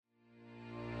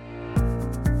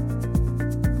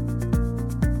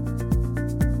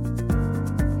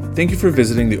Thank you for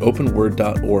visiting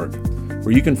theopenword.org,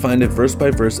 where you can find a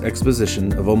verse-by-verse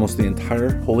exposition of almost the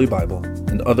entire Holy Bible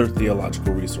and other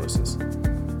theological resources.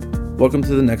 Welcome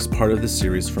to the next part of this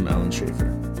series from Alan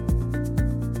Schaefer.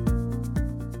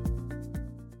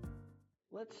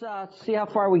 Let's see how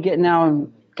far we get now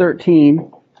in 13.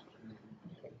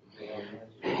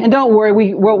 And don't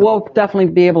worry, we'll definitely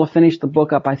be able to finish the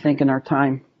book up, I think, in our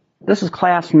time. This is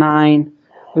class 9.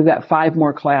 We've got 5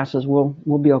 more classes.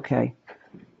 We'll be okay.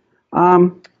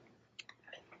 And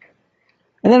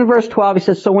then in verse 12, he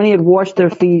says, "So when he had washed their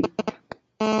feet,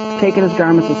 taken his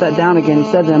garments and sat down again,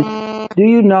 he said to them, 'Do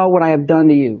you know what I have done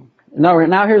to you?'"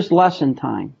 Now here's lesson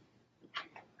time.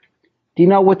 Do you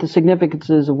know what the significance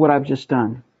is of what I've just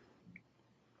done?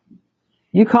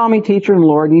 You call me teacher and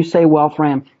Lord, and you say, "Well, for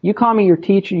I am." You call me your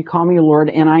teacher, you call me your Lord,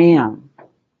 and I am.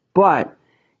 But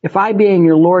if I, being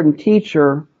your Lord and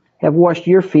teacher, have washed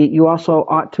your feet, you also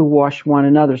ought to wash one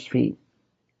another's feet.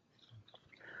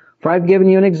 For I've given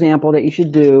you an example that you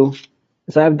should do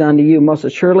as I have done to you. Most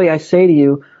assuredly I say to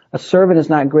you, a servant is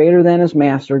not greater than his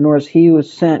master, nor is he who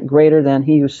is sent greater than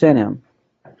he who sent him.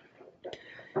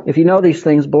 If you know these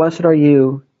things, blessed are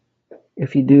you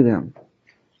if you do them.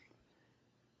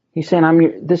 He's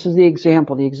saying, this is the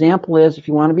example. The example is, if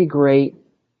you want to be great,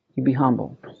 you be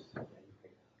humble.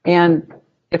 And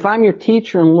if I'm your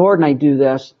teacher and Lord and I do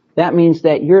this, that means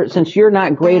that since you're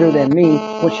not greater than me,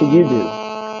 what should you do?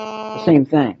 The same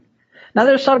thing. Now,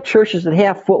 there's some churches that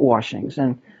have foot washings,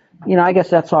 and, I guess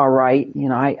that's all right.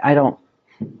 I don't,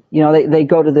 they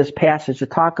go to this passage to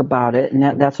talk about it, and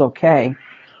that's okay.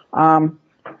 But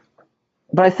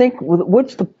I think,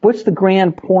 what's the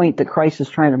grand point that Christ is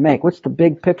trying to make? What's the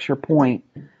big picture point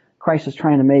Christ is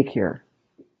trying to make here?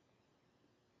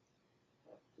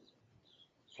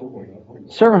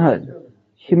 Servanthood,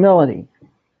 humility.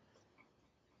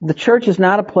 The church is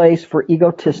not a place for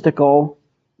egotistical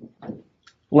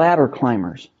ladder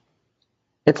climbers.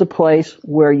 It's a place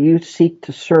where you seek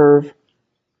to serve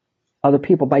other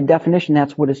people. By definition,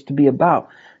 that's what it's to be about.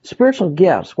 Spiritual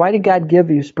gifts. Why did God give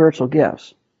you spiritual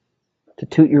gifts? To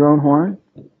toot your own horn?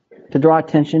 To draw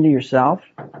attention to yourself?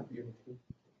 To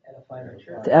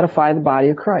edify the body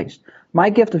of Christ. My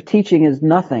gift of teaching does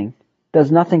nothing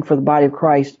for the body of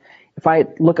Christ if I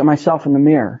look at myself in the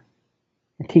mirror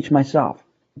and teach myself.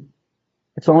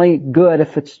 It's only good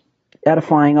if it's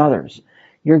edifying others.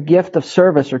 Your gift of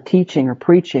service or teaching or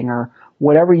preaching or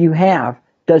whatever you have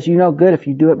does you no good if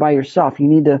you do it by yourself. You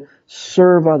need to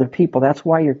serve other people. That's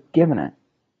why you're given it.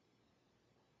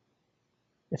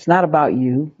 It's not about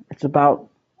you. It's about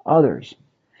others.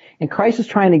 And Christ is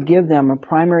trying to give them a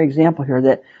primary example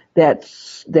here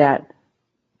that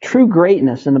true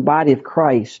greatness in the body of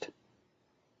Christ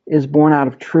is born out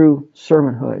of true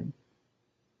servanthood.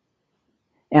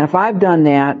 And if I've done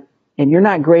that and you're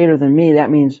not greater than me, that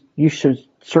means you should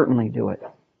certainly do it.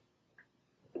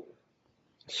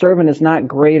 Servant is not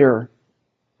greater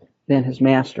than his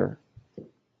master.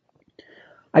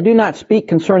 I do not speak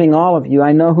concerning all of you.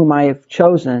 I know whom I have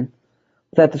chosen,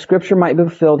 that the scripture might be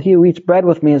fulfilled. He who eats bread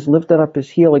with me has lifted up his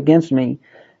heel against me.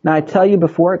 Now I tell you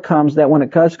before it comes, that when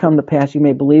it does come to pass, you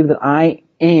may believe that I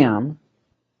am,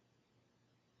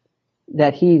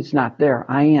 that he's not there.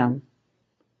 I am.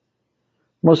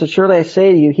 Most assuredly I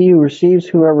say to you, he who receives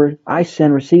whoever I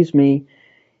send receives me,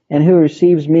 and who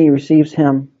receives me receives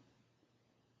him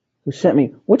who sent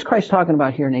me. What's Christ talking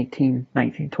about here in 18,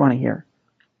 19, 20 here?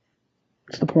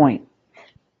 What's the point?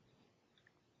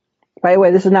 By the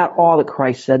way, this is not all that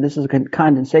Christ said. This is a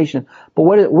condensation. But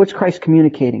what's Christ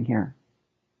communicating here?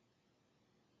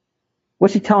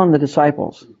 What's he telling the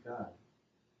disciples?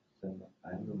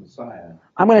 I'm the Messiah.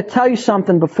 I'm going to tell you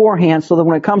something beforehand so that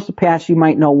when it comes to pass, you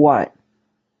might know what?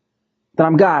 That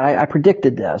I'm God. I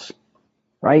predicted this.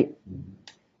 Right?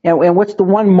 And what's the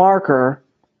one marker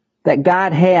that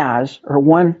God has, or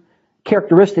one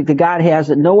characteristic that God has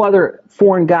that no other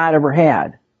foreign God ever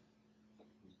had?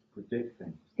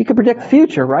 Predicting. He could predict the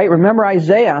future, right? Remember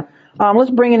Isaiah.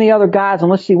 Let's bring in the other gods and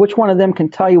let's see which one of them can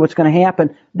tell you what's going to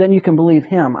happen. Then you can believe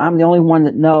him. I'm the only one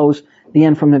that knows the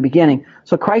end from the beginning.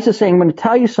 So Christ is saying, I'm going to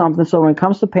tell you something so when it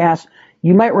comes to pass,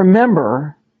 you might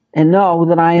remember and know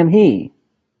that I am he.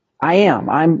 I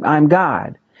am. I'm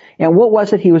God. And what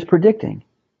was it he was predicting?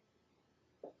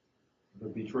 The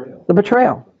betrayal. The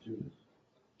betrayal.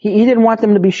 He didn't want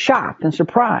them to be shocked and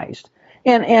surprised.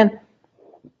 And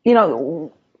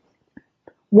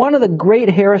one of the great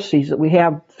heresies that we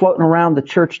have floating around the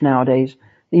church nowadays,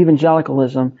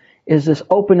 evangelicalism, is this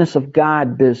openness of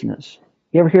God business.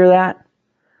 You ever hear that?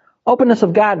 Openness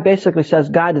of God basically says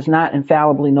God does not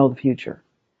infallibly know the future.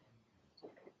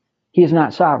 He is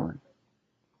not sovereign.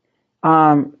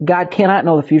 God cannot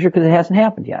know the future because it hasn't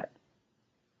happened yet.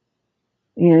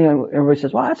 Everybody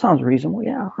says, well, that sounds reasonable.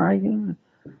 Yeah, all right. Yeah.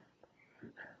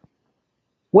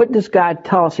 What does God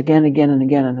tell us again and again and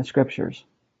again in the scriptures?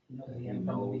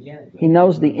 He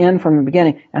knows the end from the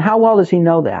beginning. And how well does he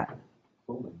know that?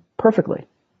 Perfectly.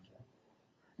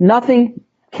 Nothing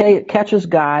catches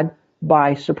God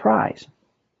by surprise.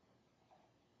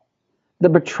 The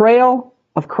betrayal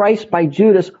of Christ by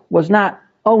Judas was not,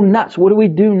 oh nuts, what do we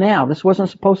do now? This wasn't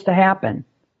supposed to happen.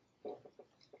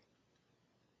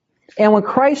 And when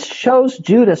Christ chose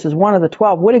Judas as one of the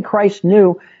 12, what did Christ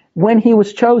knew when he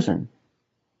was chosen?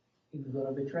 He was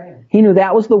going to betray him. He knew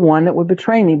that was the one that would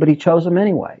betray me, but he chose him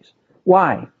anyways.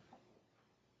 Why?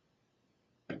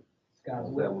 That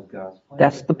was God's plan.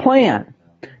 That's the plan.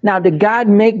 Now, did God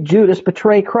make Judas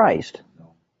betray Christ?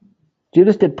 No.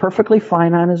 Judas did perfectly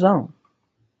fine on his own.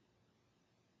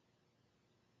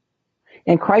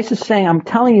 And Christ is saying, I'm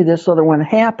telling you this so that when it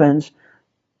happens,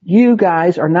 you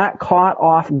guys are not caught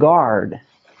off guard,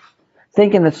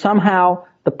 thinking that somehow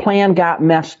the plan got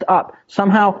messed up.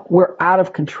 Somehow we're out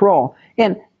of control.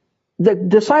 And the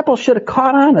disciples should have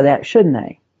caught on to that, shouldn't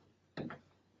they?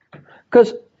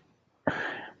 Because,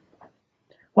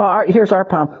 well, here's our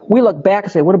problem. We look back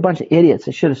and say, what a bunch of idiots.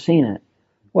 They should have seen it.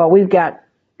 Well, we've got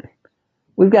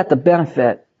the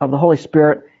benefit of the Holy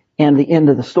Spirit and the end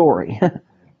of the story.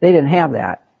 They didn't have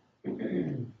that.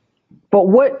 But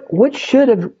what should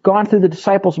have gone through the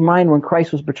disciples' mind when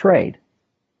Christ was betrayed?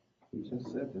 He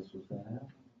just said this was going to happen.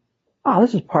 Oh,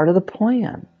 this is part of the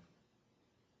plan.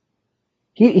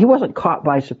 He wasn't caught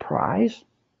by surprise.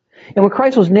 And when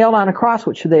Christ was nailed on a cross,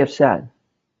 what should they have said?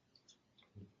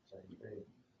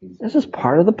 This is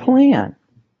part of the plan.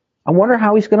 I wonder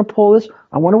how he's going to pull this.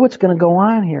 I wonder what's going to go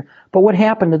on here. But what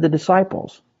happened to the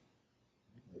disciples?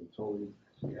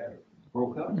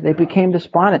 Broke up. They became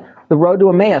despondent. The road to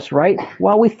Emmaus, right?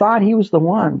 Well, we thought he was the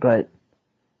one, but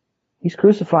he's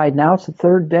crucified. Now it's the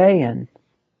third day, and,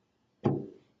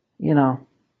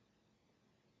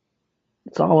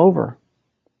 it's all over.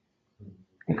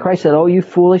 And Christ said, oh, you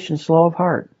foolish and slow of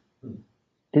heart.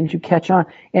 Didn't you catch on?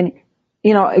 And,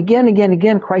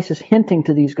 again, Christ is hinting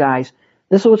to these guys,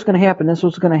 this is what's going to happen, this is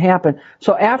what's going to happen.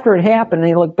 So after it happened,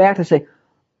 they look back and say,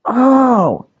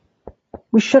 oh,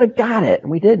 we should have got it,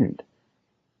 and we didn't.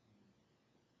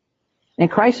 And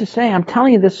Christ is saying, I'm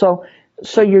telling you this so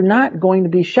you're not going to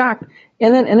be shocked.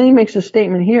 And then he makes a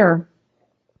statement here.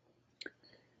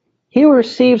 He who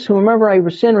receives whomever I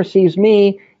sin receives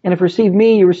me, and if you receive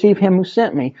me, you receive him who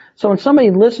sent me. So when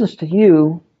somebody listens to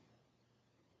you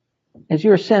as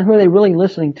you are sent, who are they really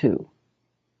listening to?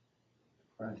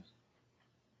 Christ.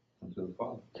 And to the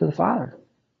Father. To the Father,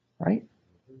 right?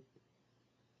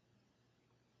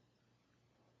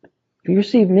 If you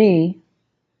receive me,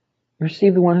 you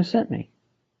receive the one who sent me.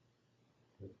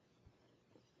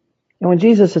 And when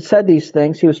Jesus had said these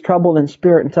things, he was troubled in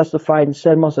spirit and testified and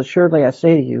said, most assuredly I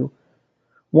say to you,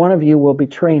 one of you will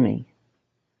betray me.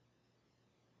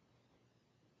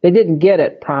 They didn't get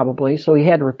it, probably, so he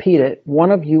had to repeat it.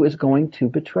 One of you is going to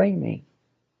betray me.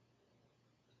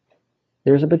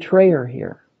 There's a betrayer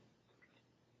here.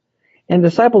 And the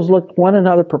disciples looked one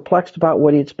another perplexed about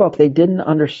what he had spoke. They didn't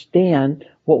understand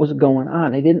what was going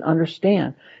on. They didn't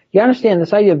understand. You understand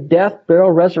this idea of death, burial,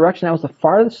 resurrection, that was the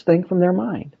farthest thing from their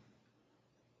mind.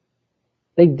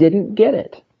 They didn't get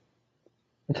it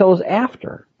until it was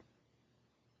after.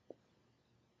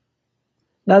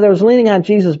 Now there was leaning on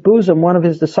Jesus' bosom one of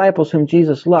his disciples whom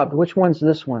Jesus loved. Which one's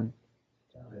this one?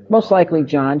 Most likely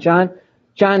John. John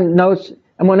knows,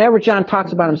 and whenever John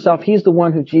talks about himself, he's the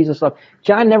one who Jesus loved.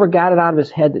 John never got it out of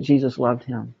his head that Jesus loved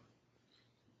him.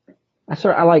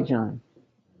 I like John.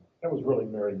 That was really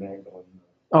Mary Magdalene.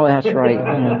 Oh, that's right.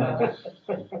 Yeah.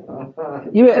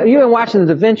 You've been watching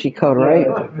the Da Vinci Code, right?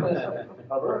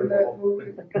 I've heard that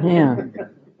movie. Yeah.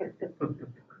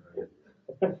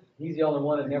 He's the only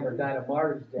one that never died a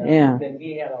martyr's death. Yeah. Then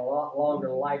he had a lot longer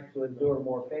life to endure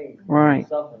more pain. Right.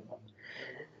 Suffering.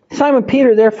 Simon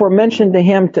Peter therefore mentioned to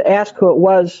him to ask who it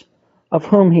was of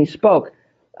whom he spoke.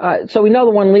 So we know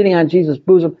the one leaning on Jesus'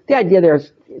 bosom. The idea there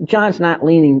is John's not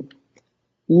leaning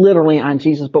literally on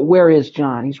Jesus, but where is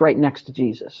John? He's right next to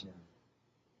Jesus.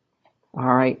 All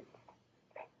right.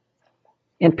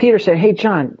 And Peter said, hey,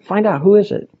 John, find out who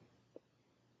is it?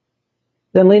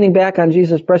 Then leaning back on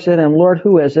Jesus' breast said to him, Lord,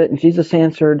 who is it? And Jesus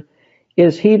answered, it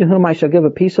is he to whom I shall give a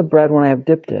piece of bread when I have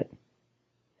dipped it.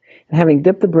 And having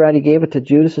dipped the bread, he gave it to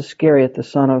Judas Iscariot, the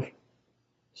son of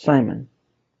Simon.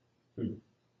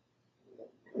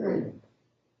 So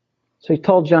he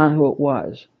told John who it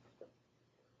was.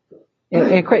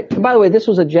 And by the way, this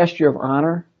was a gesture of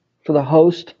honor for the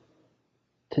host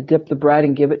to dip the bread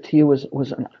and give it to you was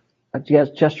a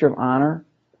gesture of honor.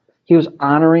 He was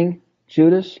honoring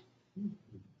Judas.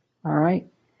 All right.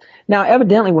 Now,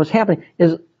 evidently what's happening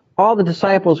is all the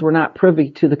disciples were not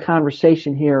privy to the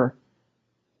conversation here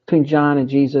between John and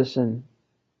Jesus. And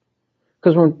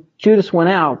because when Judas went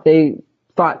out, they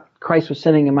thought Christ was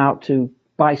sending him out to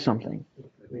buy something.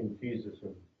 Between Jesus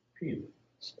and Peter.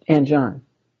 And John.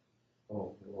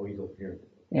 Oh, he's up here.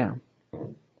 Yeah.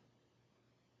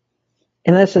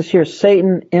 And it says here,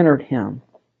 Satan entered him.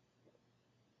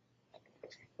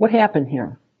 What happened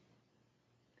here?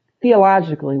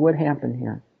 Theologically, what happened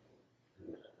here?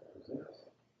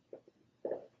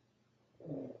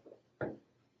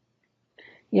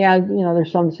 Yeah,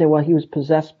 there's some that say, well, he was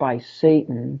possessed by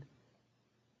Satan.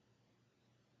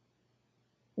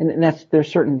 And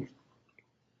there's certain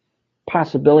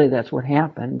possibility that's what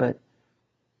happened, but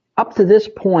up to this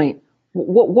point,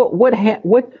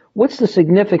 what's the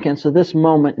significance of this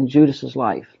moment in Judas's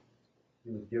life?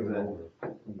 He was given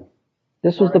over.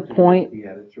 This was the point He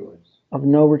had a choice. of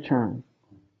no return.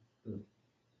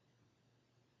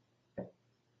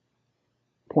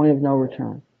 Point of no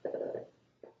return.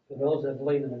 For those that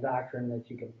believe in the doctrine that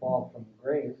you can fall from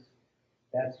grace,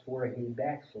 that's where he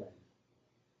backslid.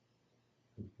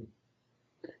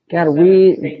 Got to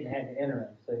read. Satan had to enter him,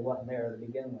 so he wasn't there to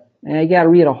begin with. And you got to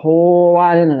read a whole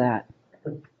lot into that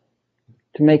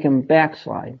to make him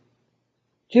backslide.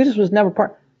 Judas was never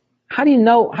part. How do you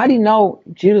know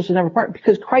Judas was never part?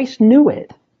 Because Christ knew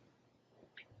it.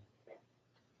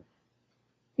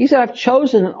 He said, I've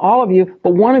chosen all of you,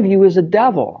 but one of you is a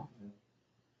devil.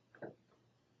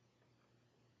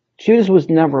 Judas was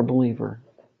never a believer.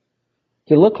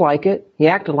 He looked like it. He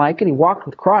acted like it. He walked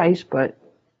with Christ, but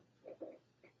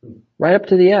right up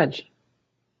to the edge.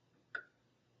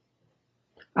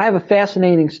 I have a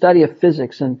fascinating study of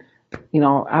physics, and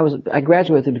I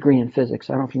graduated with a degree in physics.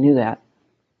 I don't know if you knew that,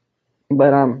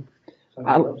 but I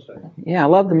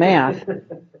love the math.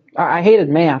 I hated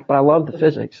math, but I love the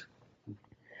physics.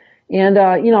 And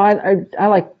I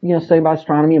like studying about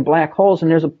astronomy and black holes.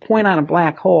 And there's a point on a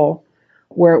black hole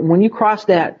where when you cross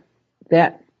that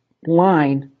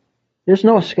line, there's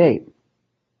no escape.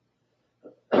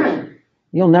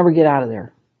 You'll never get out of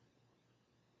there.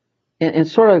 And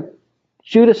sort of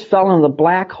Judas fell into the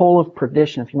black hole of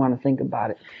perdition, if you want to think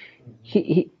about it.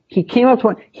 He came up to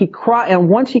one, and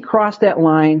once he crossed that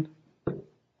line, there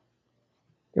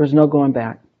was no going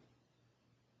back.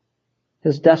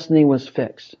 His destiny was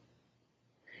fixed.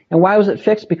 And why was it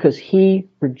fixed? Because he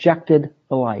rejected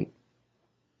the light.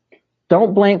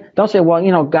 Don't say,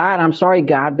 well, God, I'm sorry,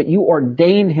 God, but you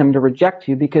ordained him to reject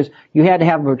you because you had to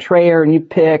have a betrayer and you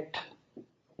picked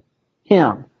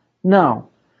him. No.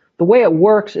 The way it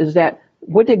works is that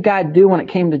what did God do when it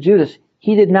came to Judas?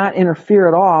 He did not interfere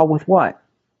at all with what?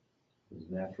 His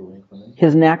natural inclination.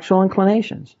 His natural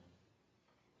inclinations.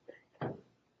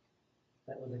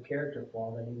 That was a character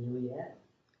flaw that he knew he had.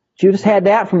 Judas had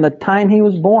that from the time he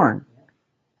was born.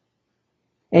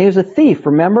 And he was a thief,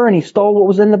 remember? And he stole what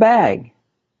was in the bag.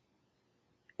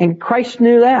 And Christ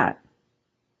knew that.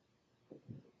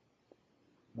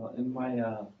 Well, in my,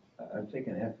 I've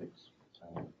taken ethics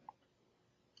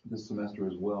this semester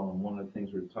as well, and one of the things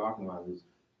we're talking about is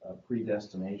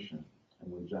predestination,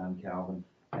 and with John Calvin.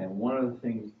 And one of the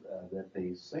things that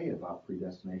they say about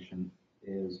predestination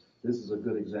is, this is a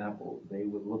good example. They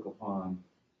would look upon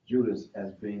Judas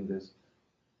as being this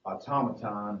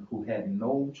automaton who had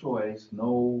no choice,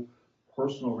 no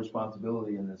personal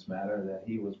responsibility in this matter, that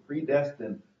he was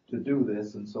predestined to do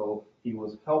this, and so he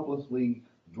was helplessly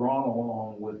drawn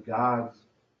along with God's,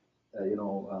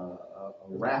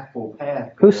 wrathful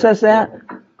path. Who says that?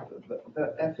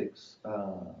 The ethics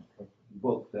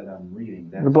book that I'm reading.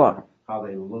 That's The book. How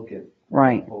they look at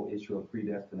Right. the whole issue of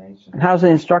predestination. And how's the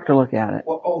instructor look at it?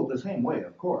 Well, the same way,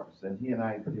 of course. And he and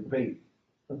I debate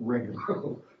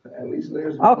regularly. At least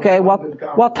there's Okay,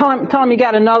 well, tell him you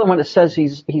got another one that says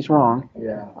he's wrong.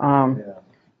 Yeah.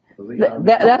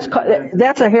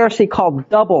 That's a heresy called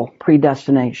double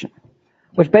predestination,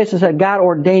 which basically said God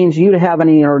ordains you to heaven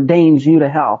and he ordains you to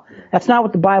hell. That's not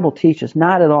what the Bible teaches,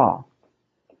 not at all.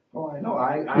 Oh, I know.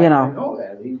 I know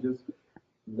that.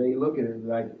 They look at it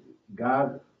like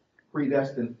God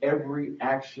predestined every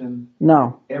action,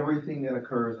 everything that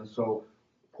occurs, and so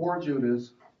poor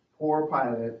Judas, poor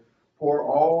Pilate, poor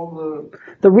all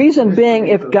the reason being,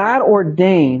 if God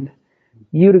ordained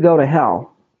you to go to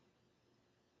hell,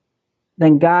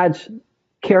 then God's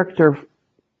character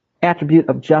attribute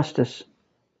of justice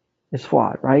is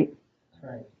flawed, right? That's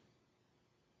right.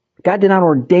 God did not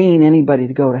ordain anybody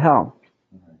to go to hell.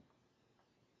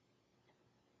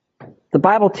 The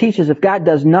Bible teaches if God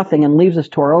does nothing and leaves us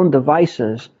to our own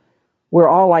devices, we're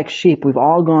all like sheep. We've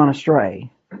all gone astray.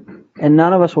 And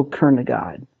none of us will turn to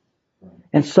God.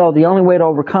 And so the only way to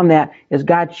overcome that is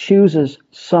God chooses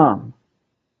some.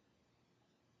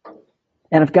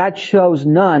 And if God chose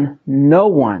none, no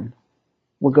one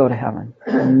will go to heaven.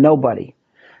 Nobody.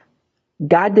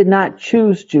 God did not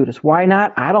choose Judas. Why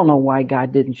not? I don't know why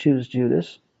God didn't choose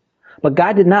Judas. But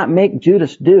God did not make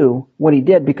Judas do what he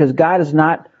did because God is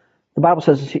not, the Bible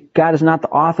says God is not the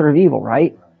author of evil,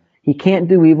 right? He can't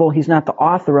do evil. He's not the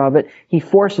author of it. He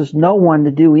forces no one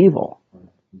to do evil.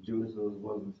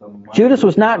 Judas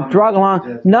was not drug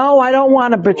along. No, I don't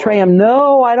want to betray him.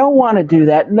 No, I don't want to do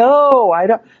that. No, I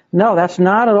don't. No, that's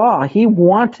not at all. He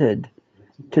wanted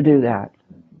to do that.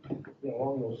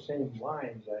 Along those same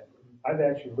lines, I've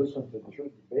actually listened to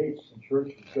church debates in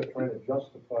churches that trying to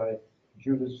justify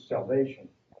Judas' salvation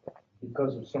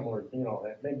because of similar,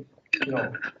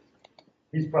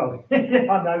 he's probably,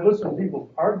 I listen to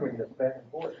people arguing this back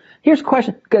and forth. Here's a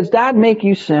question. Does God make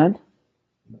you sin?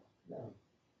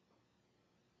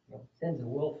 Sin's a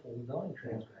willful knowing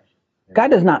transgression.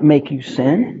 God does not make you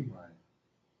sin.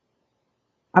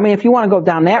 I mean, if you want to go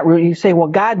down that route, you say, well,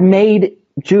 God made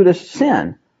Judas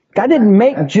sin. God didn't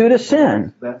make Judas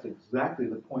sin. That's exactly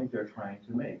the point they're trying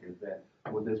to make, is that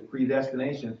with this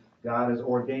predestination, God has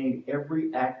ordained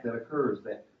every act that occurs,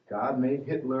 that God made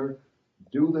Hitler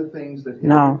do the things that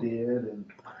Hitler did, and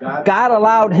God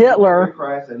allowed Hitler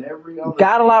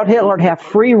to have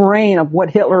free reign of what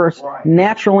Hitler's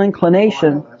natural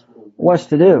inclination was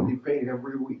to do. Debate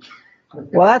every week.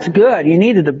 Well, that's good. You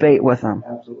need to debate with him.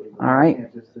 Absolutely. All right? You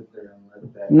can't just sit there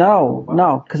and let that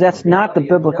No, because that's not the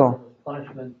biblical.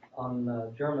 Punishment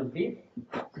on German people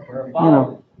for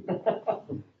following,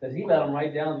 because he led them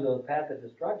right down to the path of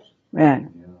destruction.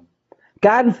 Man,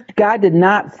 God did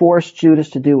not force Judas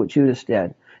to do what Judas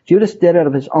did. Judas did it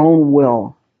of his own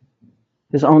will,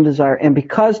 his own desire, and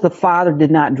because the Father did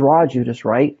not draw Judas,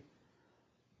 right?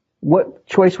 What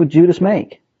choice would Judas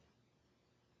make?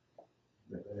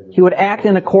 He would act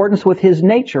in accordance with his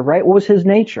nature, right? What was his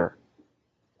nature?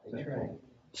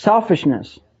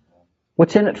 Selfishness.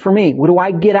 What's in it for me? What do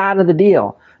I get out of the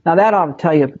deal? Now that ought to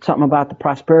tell you something about the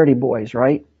prosperity boys,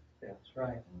 right? That's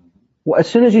right. Well, as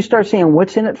soon as you start saying,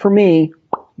 what's in it for me,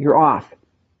 you're off.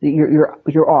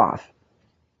 You're off.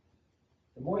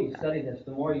 The more you study this,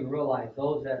 the more you realize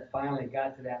those that finally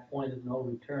got to that point of no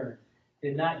return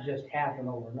did not just happen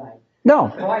overnight. No.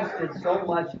 Christ did so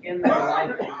much in their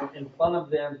life in front of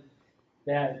them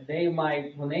that they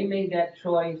might, when they made that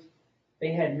choice,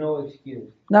 they had no excuse.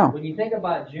 No. When you think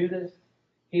about Judas,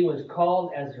 he was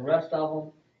called as the rest of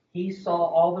them. He saw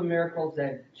all the miracles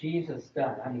that Jesus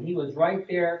done. I mean, he was right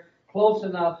there, close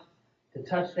enough to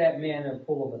touch that man in the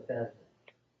pool of Bethesda.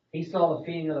 He saw the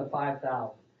feeding of the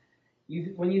 5,000.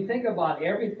 When you think about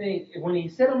everything, when he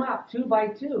set them out 2 by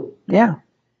 2, yeah,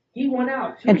 he went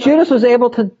out. And Judas was able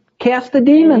to cast the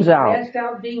demons out. Cast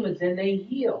out demons, and they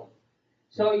healed.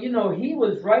 So, he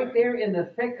was right there in the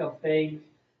thick of things,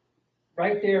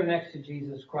 right there next to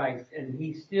Jesus Christ, and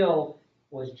he still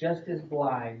was just as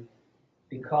blind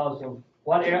because of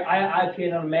what I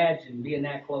can't imagine being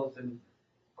that close. And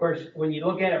of course, when you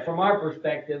look at it from our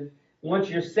perspective, once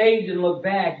you're saved and look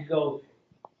back, you go,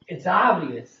 it's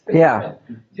obvious. Yeah.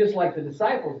 Just like the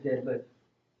disciples did, but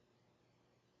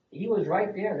he was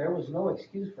right there. There was no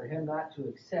excuse for him not to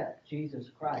accept Jesus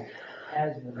Christ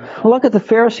as the Messiah. Look at the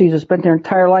Pharisees who spent their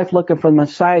entire life looking for the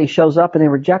Messiah. He shows up and they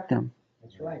reject him.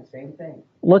 That's right, same thing.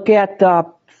 Look at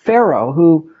Pharaoh,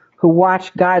 who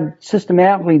watched God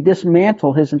systematically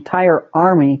dismantle his entire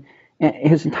army and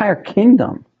his entire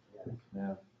kingdom.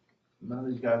 Yeah. None of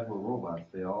these guys were robots.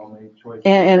 They all made choices.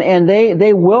 And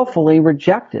they willfully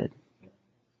rejected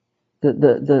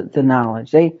the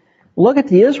knowledge. They look at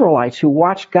the Israelites who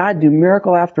watched God do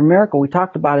miracle after miracle. We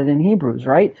talked about it in Hebrews,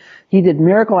 right? He did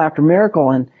miracle after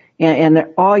miracle, and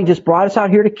he just brought us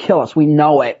out here to kill us. We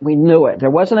know it. We knew it.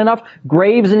 There wasn't enough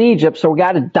graves in Egypt, so we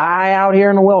got to die out here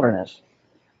in the wilderness.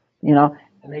 And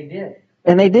they did.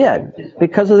 And they did,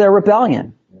 because of their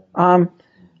rebellion.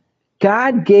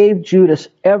 God gave Judas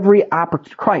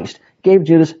Christ gave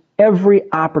Judas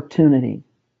every opportunity.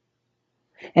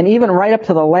 And even right up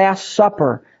to the Last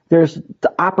Supper,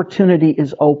 the opportunity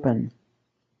is open.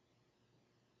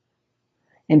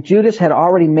 And Judas had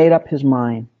already made up his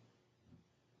mind.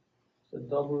 So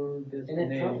double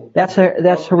destination. That's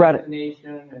heresy.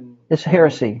 It's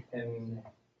heresy.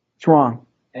 It's wrong.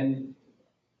 And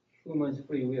human's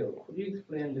free will. Could you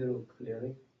explain a little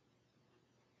clearly?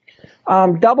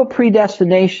 Double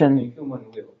predestination. Human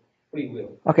will, free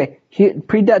will. Okay.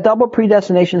 Double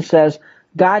predestination says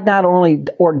God not only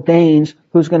ordains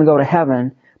who's going to go to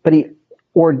heaven, but he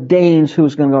ordains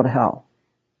who's going to go to hell.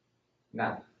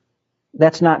 Not.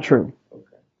 That's not true. Okay.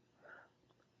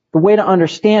 The way to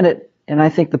understand it, and I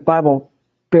think the Bible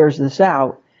bears this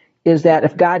out, is that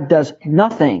if God does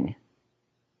nothing,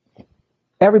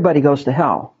 everybody goes to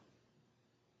hell.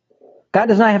 God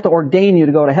does not have to ordain you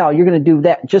to go to hell. You're going to do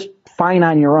that just fine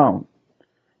on your own.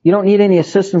 You don't need any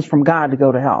assistance from God to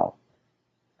go to hell.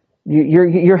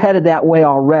 You're headed that way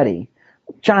already.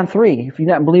 John 3, if you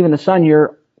don't believe in the Son,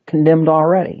 you're condemned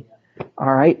already.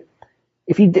 All right?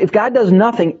 If God does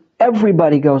nothing,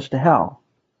 everybody goes to hell.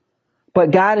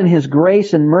 But God in his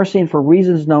grace and mercy and for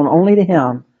reasons known only to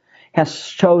him has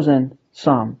chosen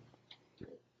some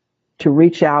to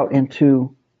reach out and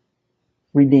to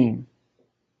redeem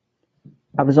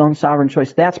of his own sovereign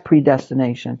choice. That's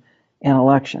predestination and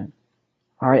election.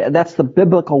 All right? That's the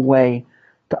biblical way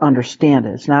to understand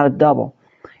it. It's not a double.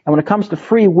 And when it comes to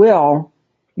free will,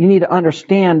 you need to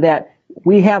understand that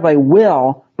we have a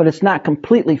will, but it's not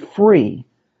completely free,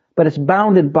 but it's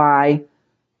bounded by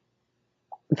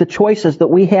the choices that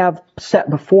we have set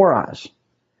before us.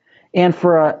 And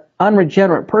for an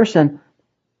unregenerate person,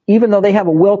 even though they have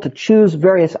a will to choose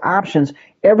various options,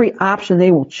 every option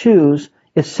they will choose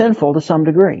is sinful to some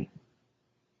degree.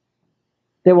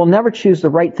 They will never choose the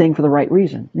right thing for the right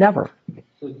reason. Never.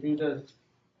 So Judas,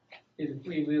 his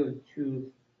free will choose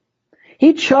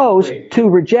He chose to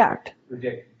reject.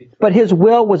 reject. But his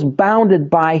will was bounded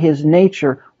by his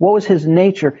nature. What was his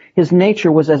nature? His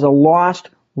nature was as a lost,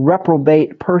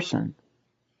 reprobate person.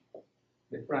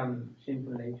 From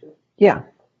sinful nature. Yeah.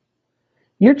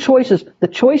 Your choices, the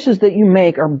choices that you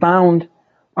make are bound,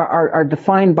 are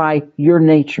defined by your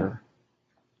nature,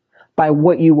 by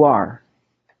what you are.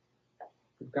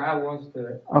 God wants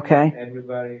to Okay?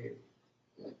 everybody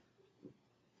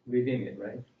within it,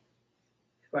 right?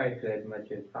 Try to as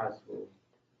much as possible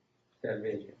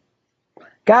salvation.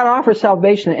 God offers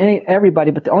salvation to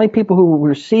everybody, but the only people who will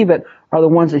receive it are the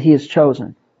ones that he has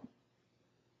chosen.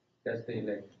 That's the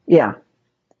election. Yeah.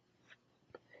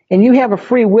 And you have a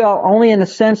free will only in the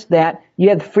sense that you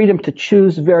have the freedom to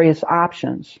choose various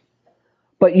options.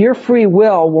 But your free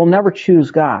will never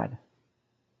choose God.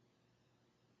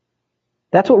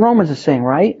 That's what Romans is saying,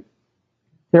 right?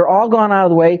 They're all gone out of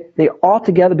the way. They all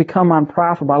together become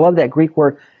unprofitable. I love that Greek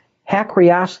word,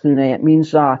 hakriosthene. It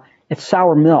means it's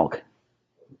sour milk.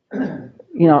 You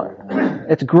know,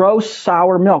 it's gross,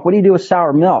 sour milk. What do you do with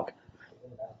sour milk?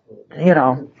 You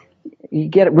know, you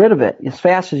get rid of it as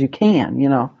fast as you can, you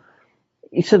know.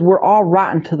 He said we're all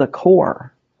rotten to the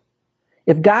core.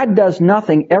 If God does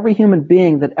nothing, every human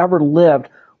being that ever lived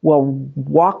will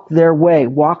walk their way,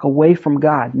 walk away from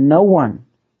God. No one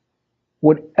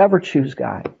would ever choose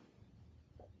God.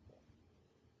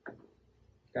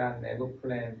 God never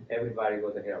planned everybody go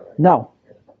to hell, right? No.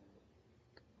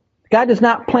 God does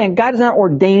not plan, God does not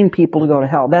ordain people to go to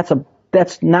hell.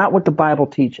 That's not what the Bible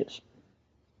teaches.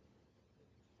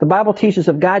 The Bible teaches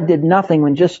if God did nothing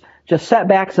and just sat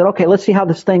back and said, okay, let's see how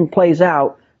this thing plays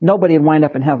out, nobody would wind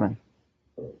up in heaven.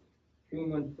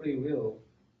 Human free will,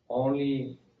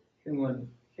 only human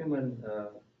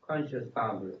conscious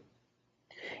boundary.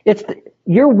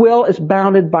 Your will is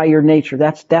bounded by your nature.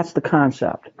 That's the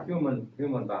concept. Human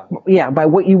boundary. Yeah, by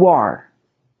what you are.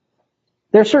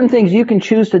 There are certain things you can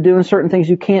choose to do and certain things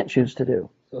you can't choose to do.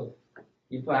 So,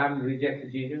 if I haven't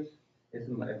rejected Jesus, it's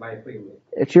my free will.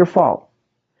 It's your fault.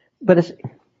 But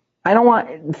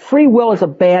free will is a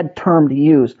bad term to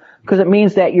use because it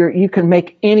means that you can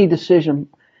make any decision,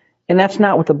 and that's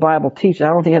not what the Bible teaches. I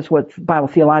don't think that's what the Bible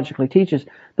theologically teaches.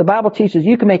 The Bible teaches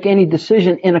you can make any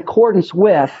decision in accordance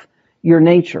with your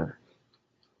nature.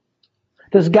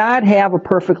 Does God have a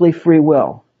perfectly free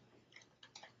will?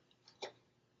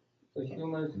 So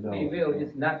human free will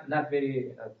is not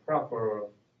very proper.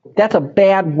 That's a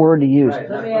bad word to use. Right.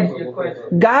 Let me ask you a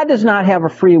question. God does not have a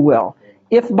free will.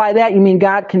 If by that you mean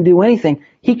God can do anything,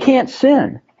 he can't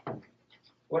sin.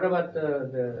 What about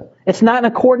the It's not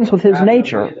in accordance with his Adam and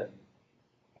nature. Eve?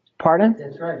 Pardon?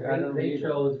 That's right. They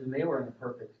chose and they were in a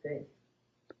perfect state.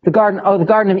 The Garden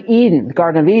of Eden. The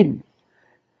Garden of Eden.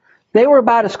 They were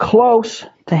about as close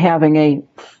to having a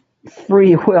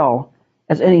free will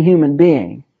as any human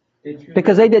being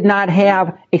because they did not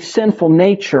have a sinful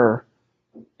nature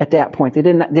at that point. They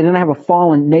didn't have a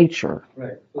fallen nature.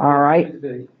 Right. All right.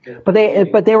 But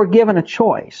they were given a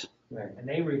choice. Right. And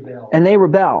they rebelled. And they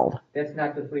rebelled. That's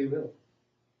not the free will.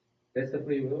 That's the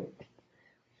free will.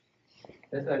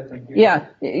 That's not confusing. Yeah,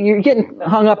 you're getting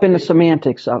hung up in the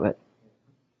semantics of it.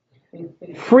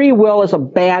 Free will is a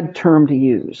bad term to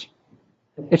use.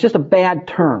 It's just a bad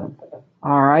term.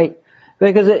 All right?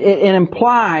 Because it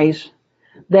implies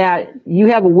that you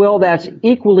have a will that's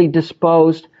equally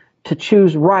disposed to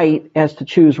choose right as to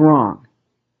choose wrong.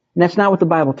 And that's not what the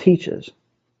Bible teaches.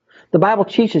 The Bible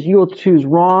teaches you will choose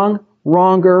wrong,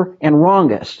 wronger, and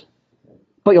wrongest,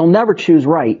 but you'll never choose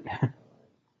right.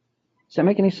 Does that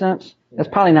make any sense? That's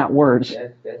probably not words.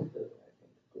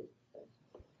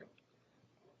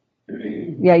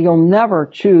 Yeah, you'll never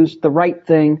choose the right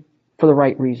thing for the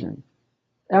right reason.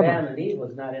 Ever. Adam and Eve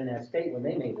was not in that state when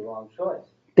they made the wrong choice.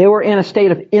 They were in a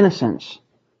state of innocence.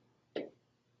 All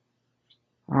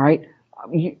right?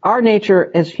 Our nature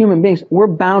as human beings, we're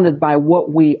bounded by what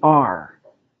we are.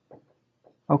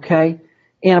 Okay?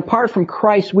 And apart from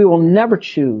Christ, we will never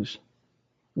choose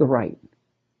the right.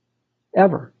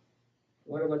 Ever.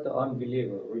 What about the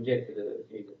unbeliever rejected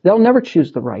Jesus? They'll never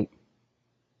choose the right.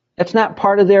 That's not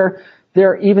part of their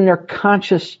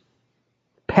conscious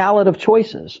palette of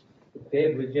choices.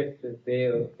 They rejected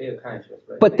their conscience,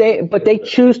 right? But they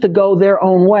choose to go their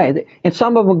own way. And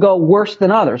some of them go worse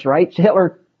than others, right?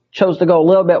 Hitler chose to go a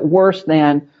little bit worse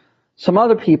than some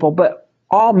other people, but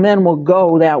all men will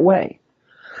go that way.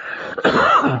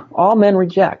 All men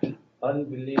reject.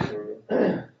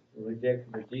 Unbeliever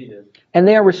rejected Jesus. And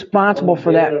they are responsible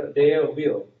for that. Their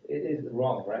will. It is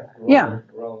wrong, right? Wrong, Yeah.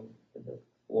 Wrong.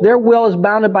 Their will is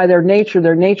bounded by their nature.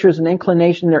 Their nature is an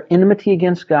inclination. Their enmity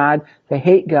against God. They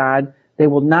hate God. They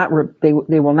will not. They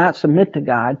will not submit to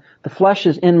God. The flesh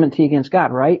is enmity against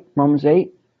God, right? Romans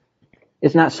 8.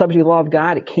 It's not subject to the law of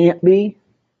God. It can't be.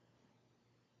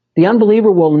 The unbeliever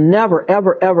will never,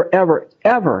 ever, ever, ever,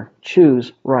 ever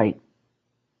choose right.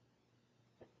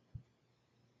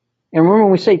 And remember,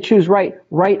 when we say choose right,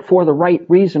 right for the right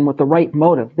reason with the right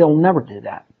motive, they'll never do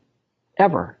that,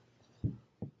 ever.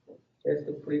 That's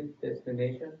the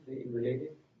predestination, the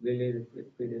related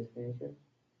predestination.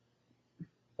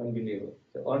 Unbeliever,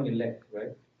 the unelect, right?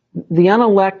 The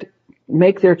unelect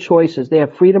make their choices. They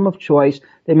have freedom of choice.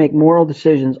 They make moral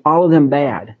decisions, all of them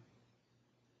bad.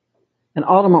 And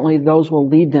ultimately, those will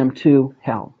lead them to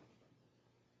hell.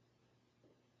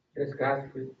 That's God's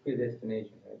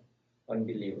predestination, right?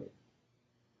 Unbeliever.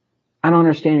 I don't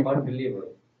understand your question. Unbeliever.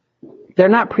 They're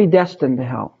not predestined to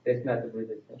hell. That's not the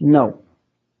predestination. No.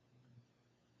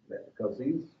 Because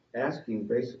he's asking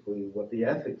basically what the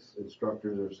ethics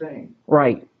instructors are saying,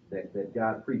 Right. that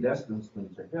God predestines them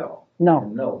to hell. No.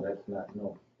 And no, that's not,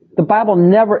 no. The Bible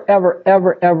never, ever,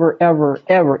 ever, ever, ever,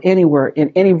 ever, anywhere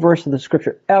in any verse of the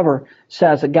Scripture ever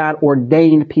says that God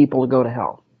ordained people to go to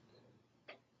hell.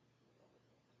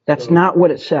 That's not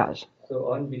what it says.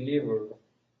 So unbeliever,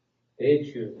 they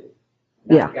choose it.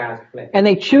 Not God's plan. And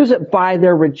they choose it by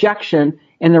their rejection,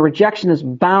 and their rejection is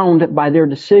bound by their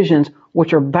decisions,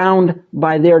 which are bound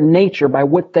by their nature, by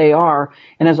what they are.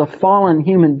 And as a fallen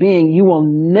human being, you will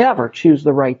never choose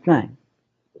the right thing.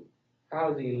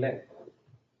 How is he elect?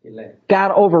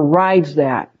 God overrides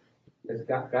that.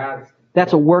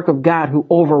 That's a work of God who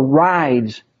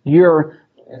overrides your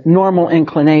normal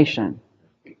inclination.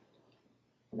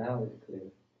 Now it's clear.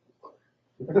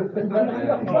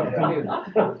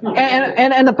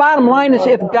 And the bottom line is,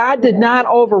 if God did not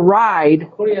override,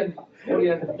 Korean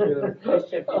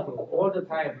Christian people all the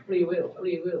time free will.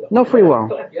 no free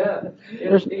will. Yeah, they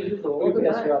use it all the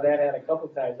time. That had a couple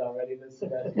times already.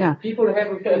 Yeah. People have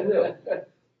a free will.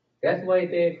 That's why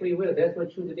they free will. That's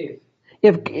what truth it is.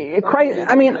 If Christ,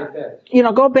 I mean,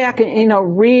 go back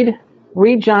and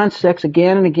read John 6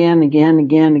 again and again and again and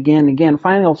again and again and again.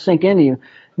 Finally, it'll sink into you.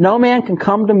 No man can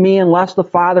come to me unless the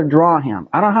Father draw him.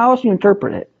 I don't know how else you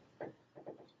interpret it.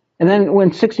 And then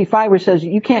when 65 where it says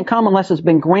you can't come unless it's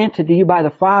been granted to you by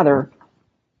the Father,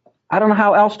 I don't know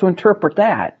how else to interpret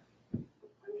that.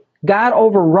 God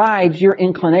overrides your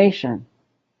inclination.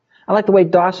 I like the way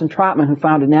Dawson Trotman, who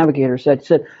founded Navigator, said, he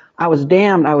said, I was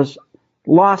damned, I was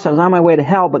lost, I was on my way to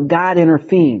hell, but God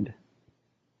intervened.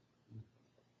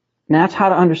 And that's how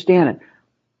to understand it.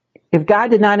 If God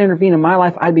did not intervene in my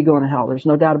life, I'd be going to hell. There's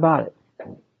no doubt about it.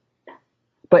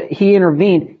 But he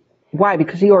intervened. Why?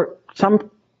 Because he, or some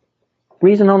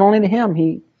reason known only to him,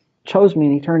 he chose me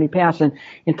in eternity past. And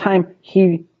in time,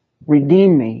 he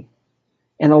redeemed me.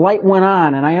 And the light went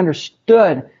on, and I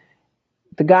understood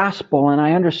the gospel, and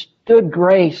I understood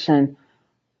grace. And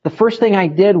the first thing I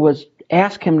did was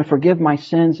ask him to forgive my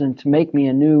sins and to make me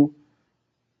a new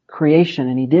creation,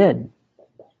 and he did.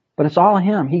 But it's all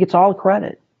him. He gets all the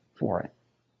credit for it.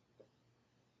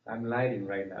 I'm lying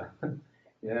right now.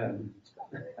 Yeah,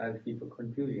 I keep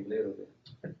confusing a little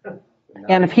bit.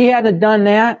 And if he hadn't done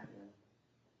that,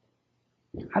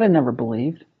 I'd have never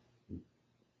believed.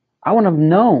 I wouldn't have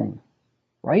known,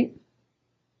 right?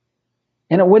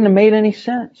 And it wouldn't have made any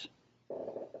sense.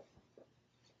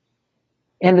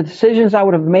 And the decisions I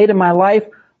would have made in my life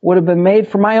would have been made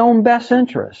for my own best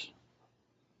interest.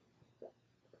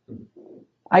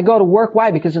 I go to work,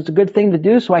 why? Because it's a good thing to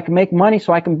do so I can make money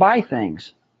so I can buy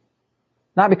things.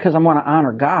 Not because I want to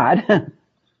honor God.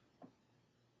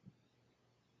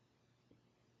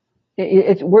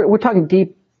 We're talking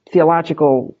deep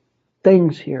theological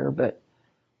things here, but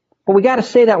we got to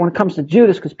say that when it comes to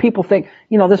Judas, because people think,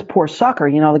 this poor sucker,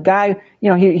 the guy,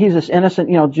 he's this innocent,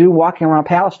 Jew walking around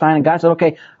Palestine, and God said,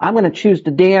 okay, I'm going to choose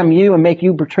to damn you and make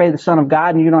you betray the Son of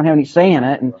God, and you don't have any say in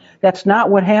it. And that's not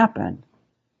what happened.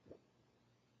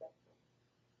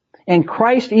 And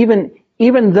Christ, even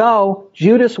though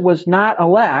Judas was not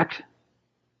elect,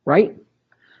 right?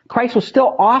 Christ was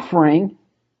still offering,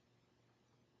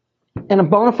 in a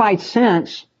bona fide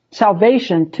sense,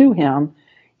 salvation to him,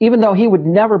 even though he would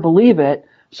never believe it,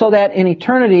 so that in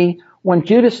eternity, when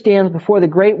Judas stands before the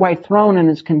great white throne and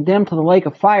is condemned to the lake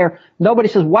of fire, nobody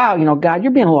says, wow, God,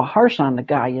 you're being a little harsh on the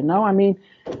guy, I mean,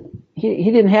 he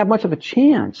didn't have much of a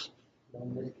chance. No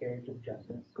miscarriage of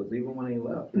justice. Because even when he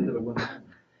left, he could have went home.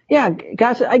 Yeah,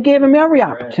 God said, I gave him every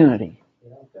opportunity.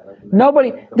 Nobody,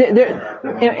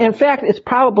 in fact, this is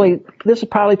probably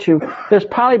true, there's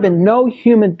probably been no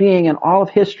human being in all of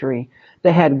history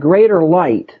that had greater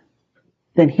light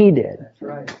than he did. That's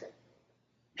right.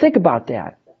 Think about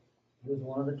that. He was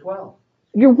one of the 12.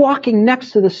 You're walking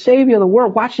next to the Savior of the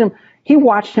world. He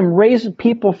watched him raise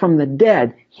people from the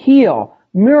dead, heal,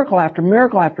 miracle after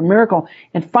miracle after miracle.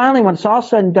 And finally, when it's all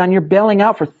said and done, you're bailing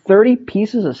out for 30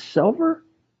 pieces of silver?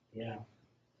 Yeah.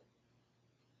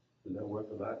 Is that worth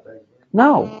a lot back then?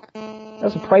 No.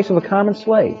 That's the price of a common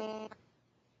slave.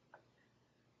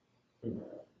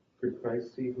 Did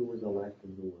Christ see who was elect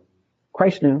and who wasn't?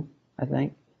 Christ knew, I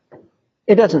think.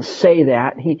 It doesn't say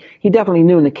that. He definitely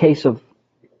knew in the case of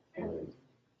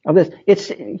this.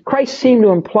 Christ seemed to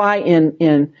imply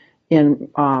in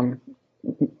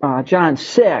John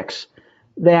 6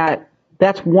 that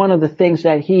that's one of the things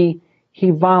that he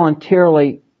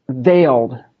voluntarily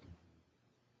veiled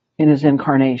in his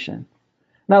incarnation.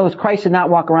 In other words, Christ did not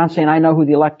walk around saying, I know who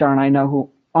the elect are and I know who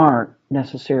aren't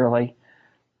necessarily.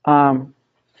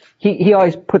 He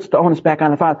always puts the onus back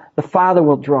on the Father. The Father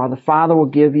will draw. The Father will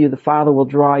give you. The Father will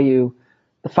draw you.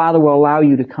 The Father will allow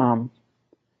you to come.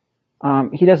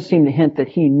 He doesn't seem to hint that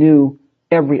he knew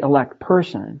every elect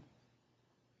person.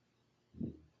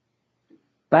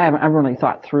 But I haven't really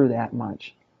thought through that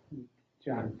much.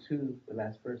 John 2, the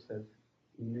last verse says,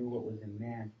 he knew what was in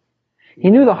man.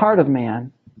 He knew the heart of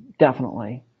man,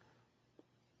 definitely.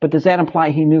 But does that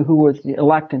imply he knew who was the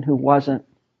elect and who wasn't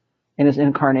in his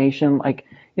incarnation? Like,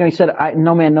 he said,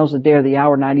 no man knows the day or the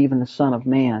hour, not even the Son of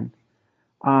Man.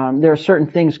 There are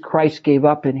certain things Christ gave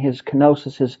up in his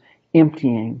kenosis, his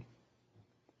emptying.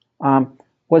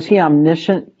 Was he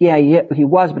omniscient? Yeah, he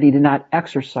was, but he did not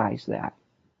exercise that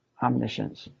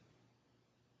omniscience.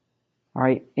 All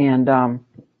right, and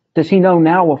does he know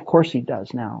now? Well, of course he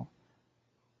does now.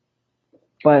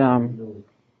 But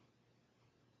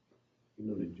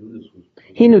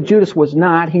he knew Judas was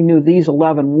not. He knew these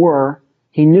 11 were.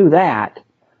 He knew that.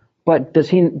 But did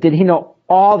he know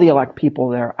all the elect people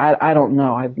there? I don't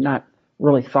know. I've not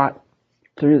really thought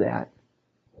through that.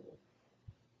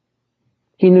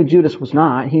 He knew Judas was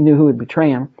not. He knew who would betray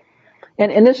him.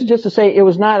 And this is just to say it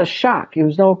was not a shock. It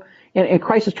was no. And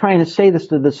Christ is trying to say this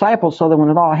to the disciples so that when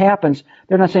it all happens,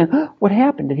 they're not saying, oh, what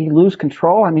happened? Did he lose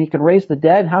control? I mean, he could raise the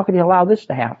dead. How could he allow this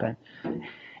to happen?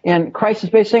 And Christ is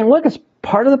basically saying, look, it's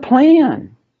part of the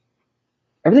plan.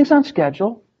 Everything's on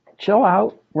schedule. Chill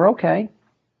out. We're okay.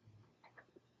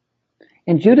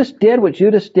 And Judas did what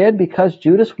Judas did because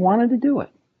Judas wanted to do it.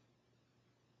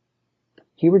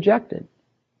 He rejected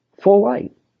full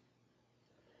light.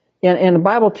 And the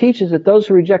Bible teaches that those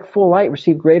who reject full light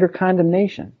receive greater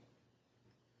condemnation.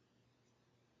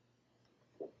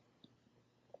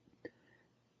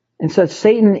 And said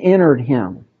Satan entered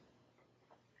him.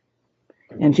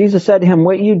 And Jesus said to him,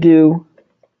 what you do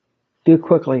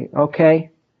quickly,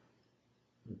 okay?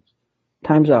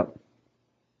 Time's up.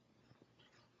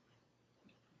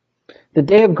 The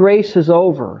day of grace is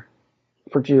over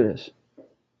for Judas.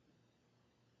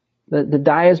 The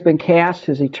die has been cast.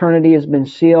 His eternity has been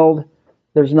sealed.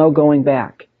 There's no going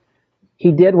back.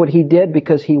 He did what he did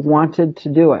because he wanted to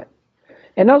do it.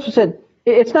 And also said,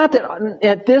 it's not that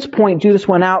at this point Judas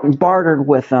went out and bartered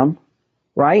with them,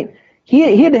 right?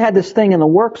 He had had this thing in the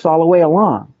works all the way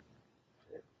along.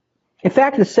 In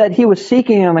fact, it said he was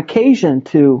seeking an occasion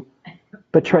to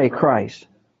betray Christ.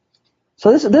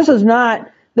 So this is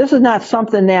not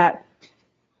something that,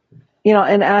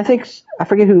 and I think, I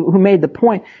forget who made the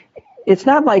point. It's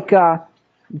not like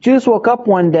Judas woke up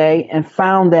one day and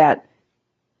found that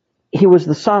he was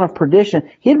the son of perdition.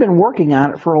 He had been working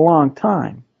on it for a long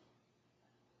time.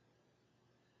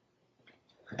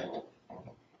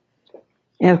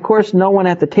 And of course, no one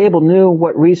at the table knew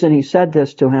what reason he said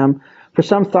this to him. For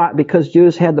some thought because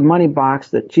Judas had the money box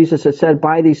that Jesus had said,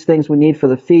 buy these things we need for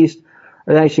the feast,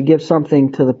 or that I should give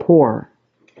something to the poor.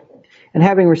 And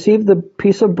having received the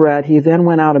piece of bread, he then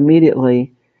went out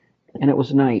immediately, and it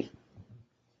was night.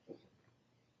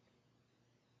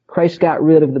 Christ got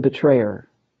rid of the betrayer.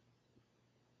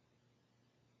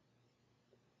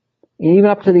 And even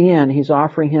up to the end, he's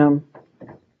offering him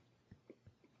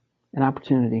an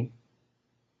opportunity,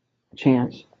 a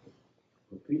chance.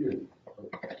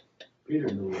 Peter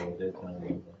knew all that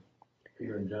time.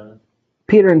 Peter and John.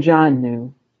 Peter and John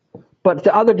knew, but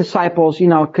the other disciples,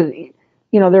 because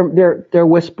they're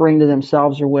whispering to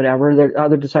themselves or whatever. The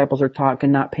other disciples are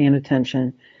talking, not paying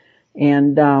attention,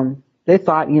 and they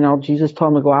thought, Jesus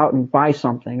told them to go out and buy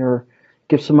something or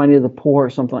give some money to the poor or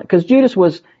something. Because Judas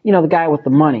was, the guy with the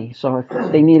money. So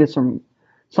if they needed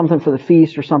something for the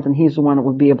feast or something, he's the one that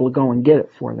would be able to go and get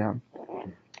it for them.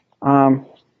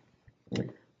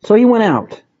 So he went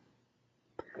out.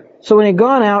 So when he had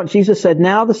gone out, Jesus said,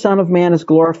 now the Son of Man is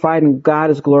glorified and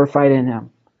God is glorified in him.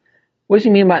 What does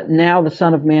he mean by now the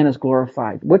Son of Man is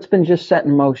glorified? What's been just set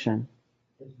in motion?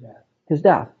 His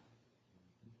death.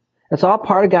 That's all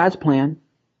part of God's plan.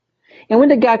 And when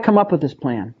did God come up with this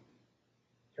plan?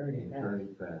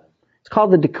 It's called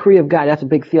the decree of God. That's a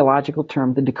big theological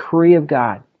term. The decree of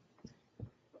God.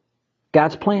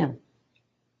 God's plan.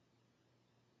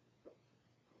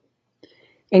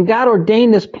 And God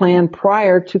ordained this plan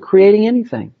prior to creating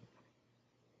anything.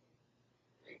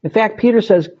 In fact, Peter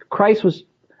says Christ was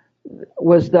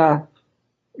the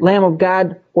Lamb of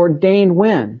God ordained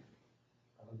when?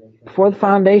 Before the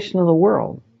foundation of the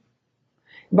world.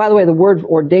 By the way, the word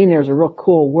ordained there is a real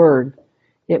cool word.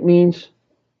 It means,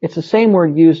 it's the same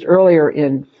word used earlier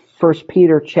in 1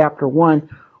 Peter chapter 1,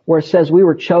 where it says we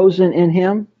were chosen in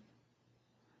him.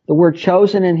 The word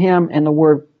chosen in him and the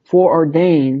word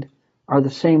foreordained are the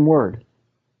same word.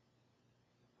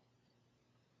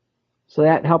 So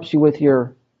that helps you with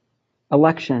your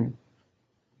election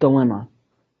dilemma.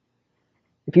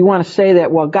 If you want to say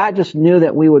that, well, God just knew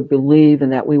that we would believe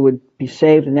and that we would be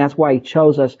saved and that's why he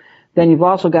chose us, then you've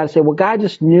also got to say, well, God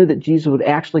just knew that Jesus would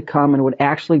actually come and would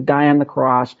actually die on the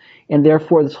cross, and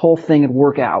therefore this whole thing would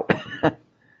work out.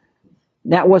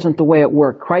 That wasn't the way it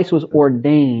worked. Christ was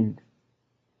ordained.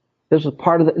 This was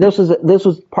part of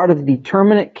the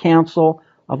determinate counsel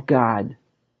of God.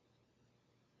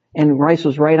 And Christ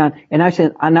was right on. And I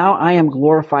said, now I am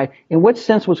glorified. In what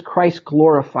sense was Christ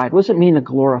glorified? What does it mean to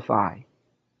glorify?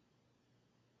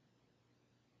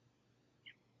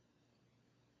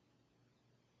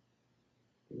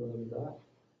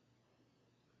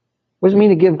 What does it mean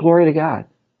to give glory to God?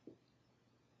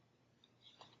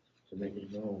 To make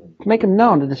it known. To make him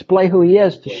known, to display who he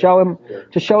is, to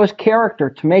show his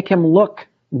character, to make him look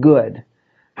good.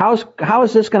 How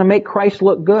is this going to make Christ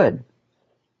look good?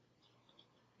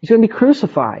 He's going to be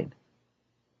crucified.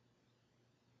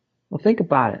 Well, think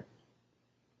about it.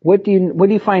 What do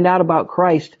you find out about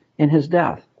Christ in his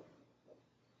death?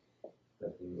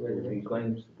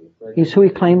 He's who he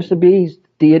claims to be. He's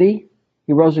deity.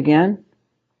 He rose again.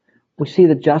 We see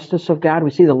the justice of God. We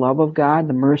see the love of God,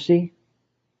 the mercy.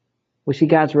 We see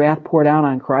God's wrath poured out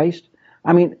on Christ.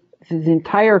 I mean, the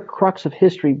entire crux of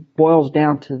history boils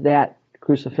down to that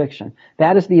crucifixion.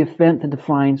 That is the event that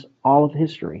defines all of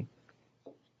history.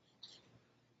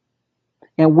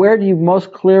 And where do you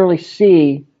most clearly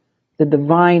see the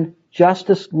divine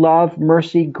justice, love,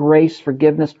 mercy, grace,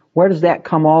 forgiveness? Where does that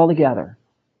come all together?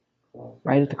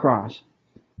 Right at the cross.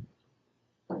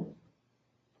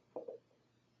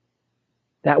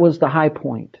 That was the high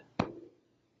point.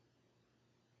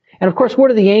 And of course,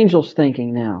 what are the angels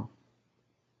thinking now?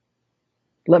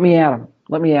 Let me at them.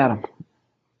 Let me at them.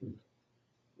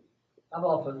 I've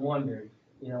often wondered,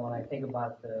 when I think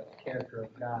about the character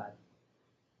of God,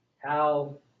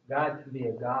 how God can be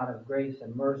a God of grace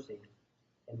and mercy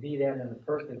and be that in the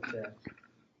perfect sense,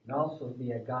 and also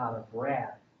be a God of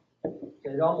wrath. So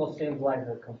it almost seems like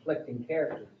they're conflicting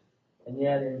characters. And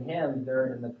yet in him,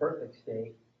 they're in the perfect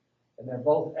state, and they're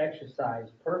both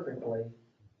exercised perfectly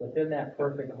within that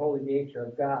perfect holy nature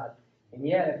of God. And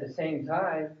yet at the same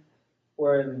time,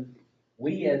 when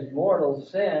we as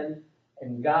mortals sin,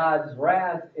 and God's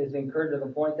wrath is incurred to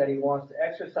the point that he wants to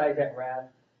exercise that wrath,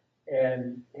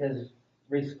 and his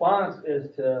response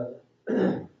is to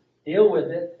deal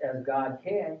with it as God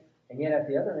can, and yet at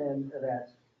the other end of that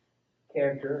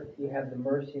character, you have the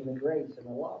mercy and the grace and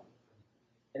the love.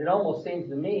 And it almost seems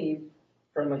to me,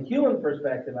 from a human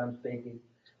perspective I'm speaking,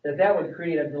 that would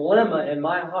create a dilemma in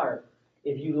my heart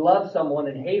if you love someone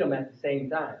and hate them at the same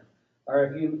time.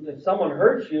 Or if someone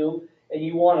hurts you and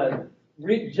you want to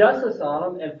wreak justice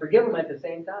on them and forgive them at the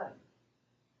same time.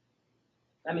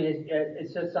 I mean,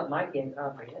 it's just something I can't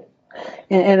comprehend.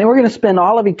 And we're going to spend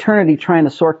all of eternity trying to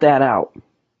sort that out,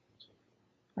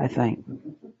 I think.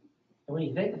 And when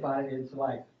you think about it, it's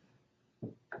like,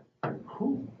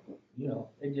 who? You know,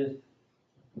 it just...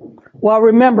 Well,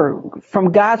 remember,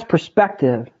 from God's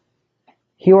perspective,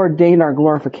 He ordained our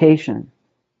glorification.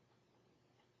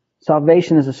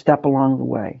 Salvation is a step along the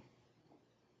way.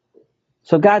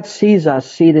 So God sees us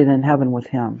seated in heaven with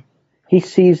Him. He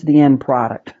sees the end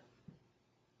product.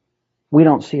 We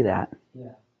don't see that.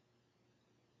 Yeah.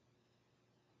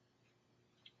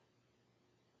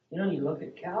 You know, you look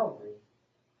at Calvary,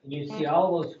 and you see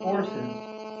all those forces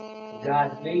of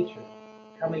God's nature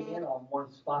coming in on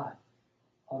one spot,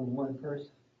 on one person.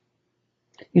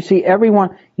 You see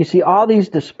everyone, you see all these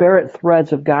disparate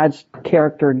threads of God's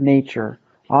character and nature,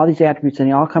 all these attributes, and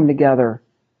they all come together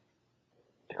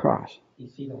to cross. You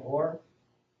see the horror,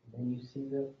 and then you see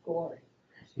the glory.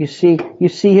 You see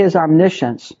His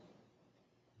omniscience,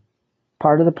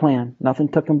 part of the plan. Nothing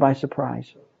took Him by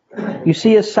surprise. You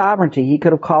see His sovereignty. He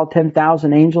could have called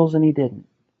 10,000 angels and He didn't.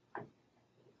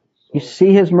 You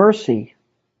see His mercy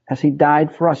as He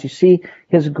died for us. You see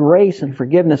His grace and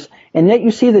forgiveness. And yet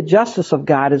you see the justice of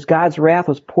God as God's wrath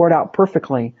was poured out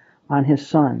perfectly on His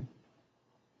Son.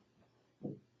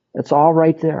 It's all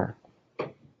right there.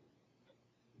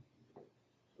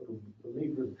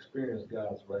 Believers experience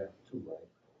God's wrath too, right?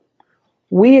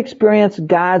 We experience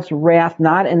God's wrath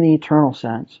not in the eternal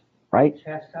sense, right?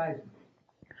 Chastisement.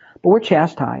 But we're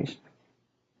chastised.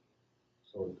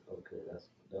 So okay, that's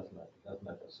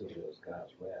not considered as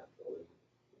God's wrath, though, is it?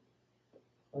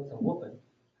 That's a whooping.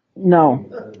 No.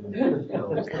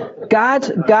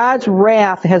 God's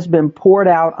wrath has been poured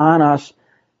out on us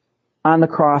on the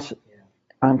cross,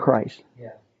 on Christ.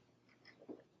 Yeah.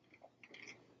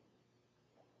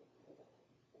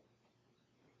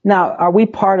 Now, are we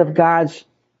part of God's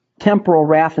temporal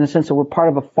wrath in the sense that we're part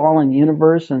of a fallen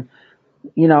universe and,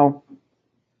 you know,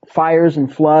 fires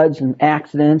and floods and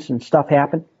accidents and stuff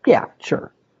happen? Yeah,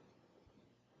 sure.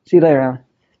 See you later.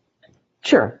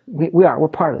 Sure, we are. We're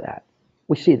part of that.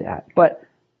 We see that. But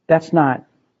that's not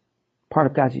part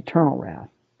of God's eternal wrath.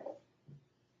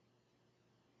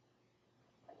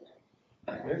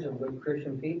 There's some good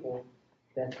Christian people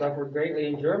that suffered greatly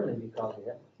in Germany because of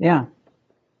it. Yeah.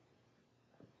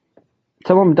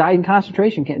 Some of them died in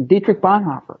concentration camps. Dietrich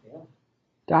Bonhoeffer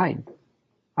died.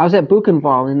 I was at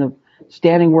Buchenwald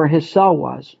standing where his cell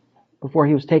was before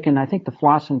he was taken, I think, to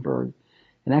Flossenburg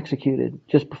and executed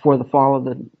just before the fall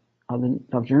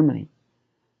of Germany.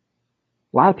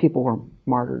 A lot of people were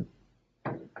martyred.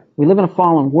 We live in a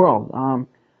fallen world.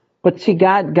 But see,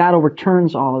 God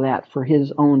overturns all of that for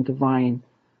His own divine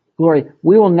glory.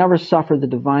 We will never suffer the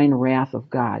divine wrath of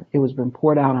God. It was been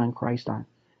poured out on Christ,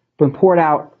 been poured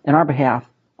out in our behalf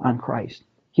on Christ.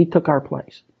 He took our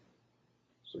place.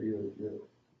 So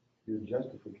your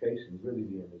justification really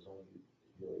then is only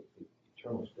your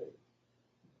eternal state.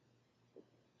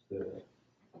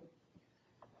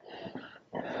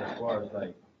 As far as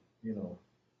like, you know,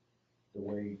 the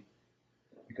way,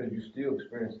 because you still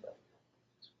experience that.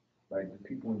 Like the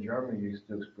people in Germany, you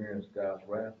still experience God's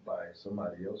wrath by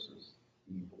somebody else's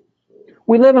evil. So.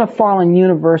 We live in a fallen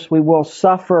universe. We will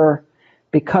suffer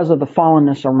because of the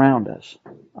fallenness around us.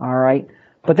 All right?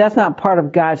 But that's not part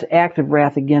of God's active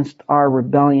wrath against our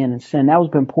rebellion and sin. That was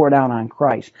been poured out on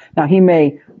Christ. Now, He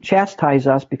may chastise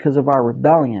us because of our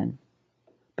rebellion,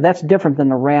 but that's different than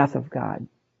the wrath of God.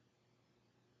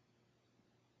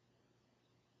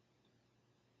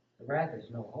 The wrath is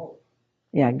no hope.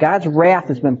 Yeah, God's wrath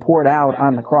has been poured out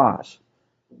on the cross.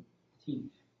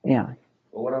 Yeah.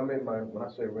 But what I mean by when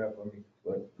I say wrath, I mean,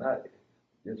 but not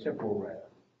your temporal wrath.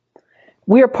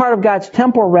 We are part of God's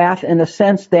temporal wrath in the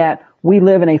sense that we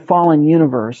live in a fallen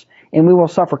universe and we will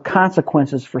suffer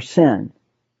consequences for sin.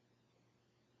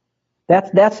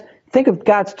 Think of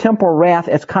God's temporal wrath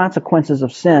as consequences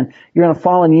of sin. You're in a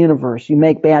fallen universe. You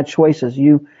make bad choices.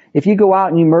 If you go out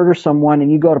and you murder someone and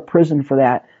you go to prison for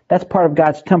that, that's part of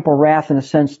God's temporal wrath in the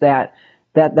sense that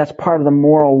that's part of the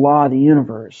moral law of the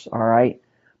universe, all right?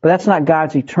 But that's not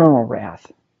God's eternal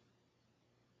wrath.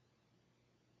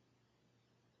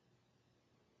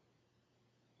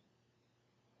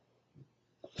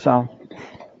 So,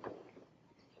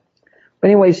 but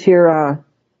anyways, here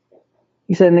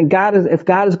he said, and if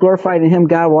God is glorified in Him,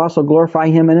 God will also glorify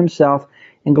Him in Himself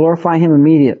and glorify Him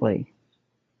immediately.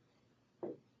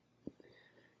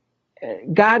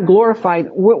 God glorified.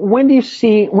 When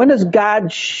does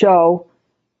God show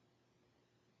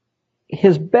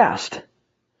his best?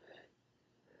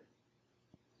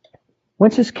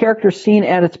 When's his character seen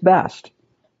at its best?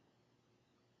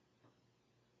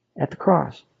 At the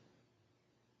cross.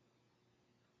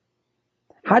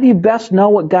 How do you best know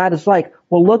what God is like?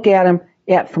 Well, look at him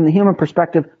from the human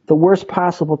perspective, the worst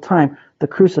possible time, the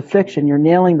crucifixion. You're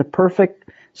nailing the perfect,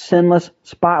 sinless,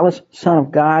 spotless Son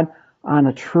of God on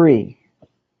a tree.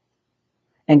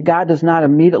 And God does not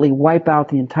immediately wipe out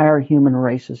the entire human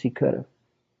race as he could have.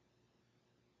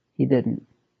 He didn't.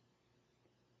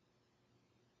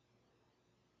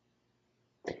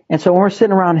 And so when we're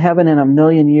sitting around heaven in a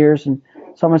million years and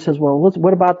someone says, well,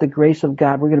 what about the grace of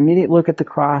God? We're going to immediately look at the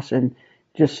cross and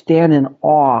just stand in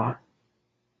awe.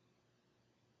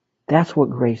 That's what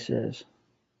grace is.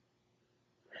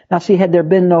 Now see, had there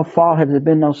been no fall, had there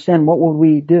been no sin, what would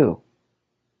we do?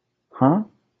 Huh?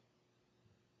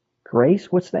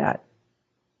 Grace? What's that?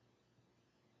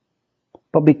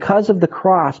 But because of the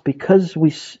cross, because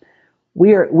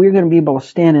we're going to be able to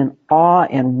stand in awe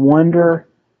and wonder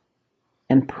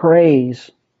and praise.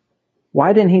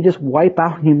 Why didn't he just wipe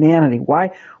out humanity?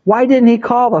 Why didn't he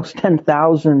call those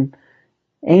 10,000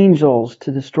 angels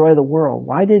to destroy the world?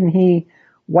 Why didn't he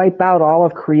wipe out all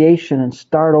of creation and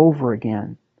start over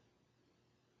again?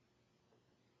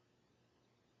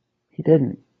 He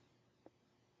didn't.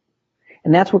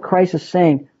 And that's what Christ is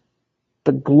saying.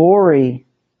 The glory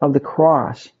of the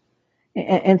cross.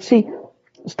 And see,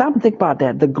 stop and think about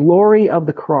that. The glory of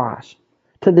the cross.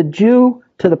 To the Jew,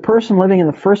 to the person living in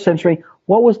the first century,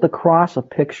 what was the cross a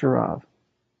picture of?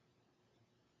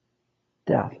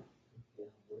 Death.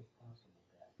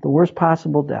 The worst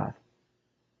possible death.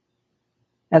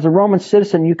 As a Roman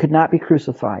citizen, you could not be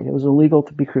crucified. It was illegal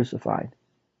to be crucified.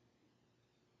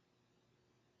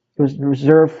 It was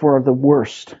reserved for the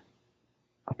worst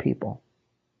of people.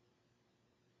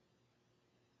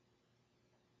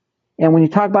 And when you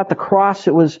talk about the cross,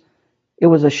 it was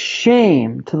a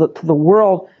shame to the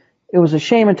world. It was a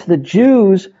shame, and to the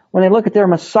Jews, when they look at their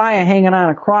Messiah hanging on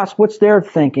a cross, what's their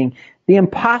thinking? The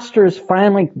imposter is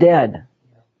finally dead.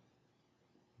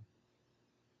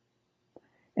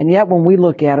 And yet when we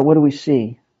look at it, what do we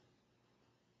see?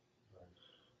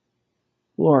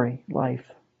 Glory, life.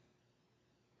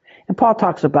 And Paul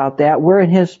talks about that. We're in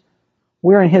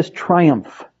his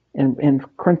triumph. In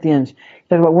Corinthians, he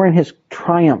talks about we're in his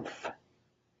triumph.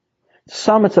 To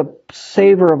some, it's a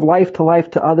savor of life;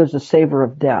 to others, a savor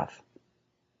of death.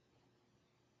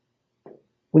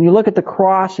 When you look at the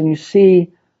cross and you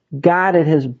see God at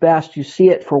his best, you see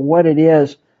it for what it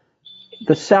is,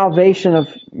 the salvation of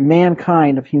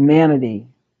mankind, of humanity.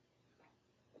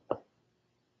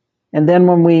 And then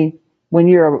when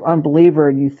you're an unbeliever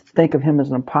and you think of him as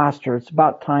an imposter, it's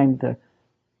about time the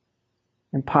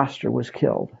imposter was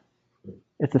killed.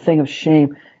 It's a thing of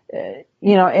shame. And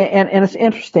it's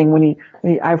interesting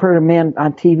I've heard a man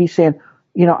on TV saying,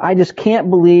 I just can't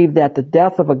believe that the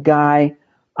death of a guy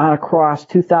on a cross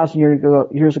 2,000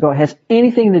 years ago has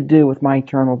anything to do with my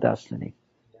eternal destiny.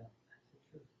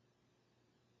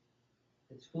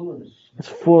 It's foolishness. It's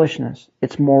foolishness.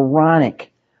 It's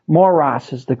moronic.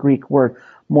 Moros is the Greek word.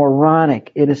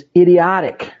 Moronic. It is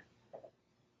idiotic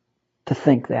to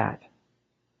think that.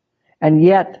 And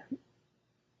yet,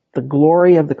 the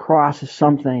glory of the cross is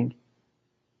something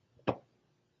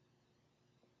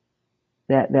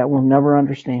that we'll never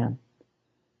understand.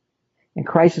 And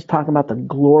Christ is talking about the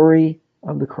glory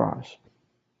of the cross.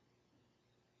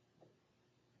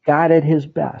 God at his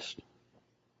best.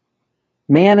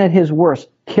 Man at his worst,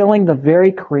 killing the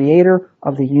very creator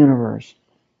of the universe.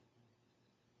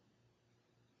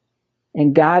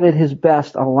 And God at his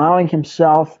best, allowing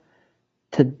himself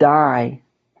to die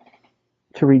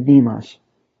to redeem us.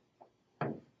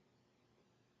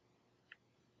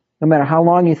 No matter how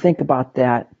long you think about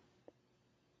that,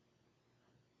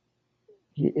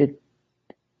 you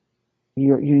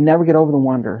never get over the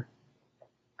wonder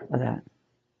of that.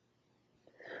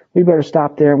 We better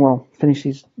stop there and we'll finish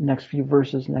these next few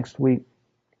verses next week.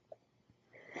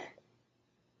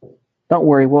 Don't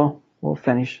worry, we'll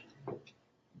finish.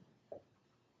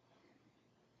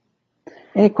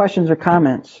 Any questions or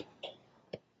comments?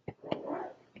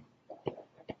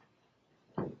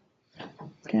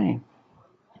 Okay.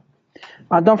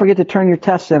 Don't forget to turn your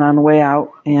tests in on the way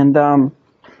out, and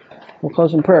we'll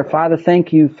close in prayer. Father,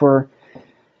 thank you for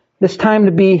this time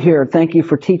to be here. Thank you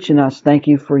for teaching us. Thank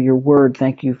you for your word.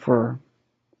 Thank you for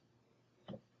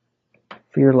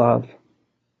your love.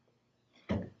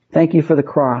 Thank you for the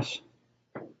cross.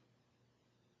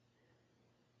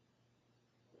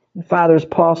 Father, as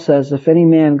Paul says, if any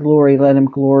man glory, let him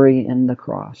glory in the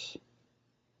cross.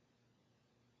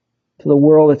 To the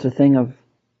world, it's a thing of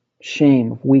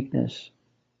shame, of weakness.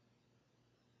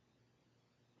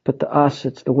 but to us,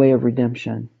 it's the way of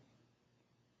redemption.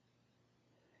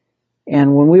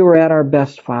 And when we were at our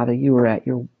best, Father, you were at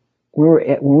your.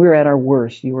 When we were at our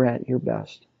worst, you were at your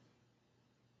best.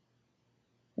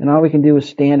 And all we can do is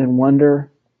stand in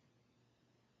wonder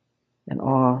and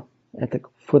awe at the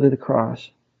foot of the cross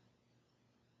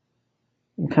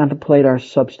and contemplate our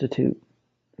substitute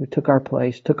who took our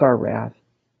place, took our wrath,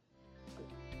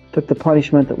 took the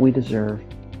punishment that we deserved,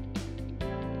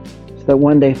 so that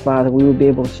one day, Father, we would be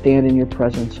able to stand in your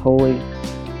presence holy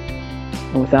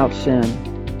and without sin,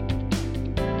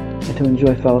 and to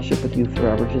enjoy fellowship with you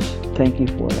forever. Just thank you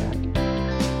for that.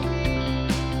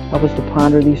 Help us to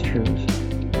ponder these truths.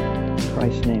 In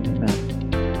Christ's name, amen.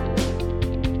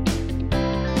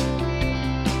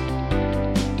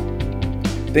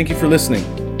 Thank you for listening.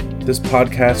 This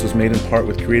podcast was made in part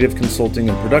with creative consulting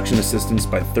and production assistance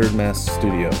by Third Mass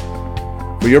Studio.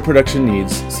 For your production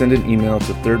needs, send an email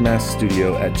to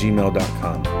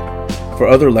thirdmassstudio@gmail.com. For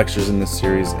other lectures in this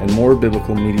series and more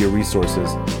biblical media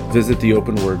resources, visit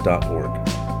theopenword.org.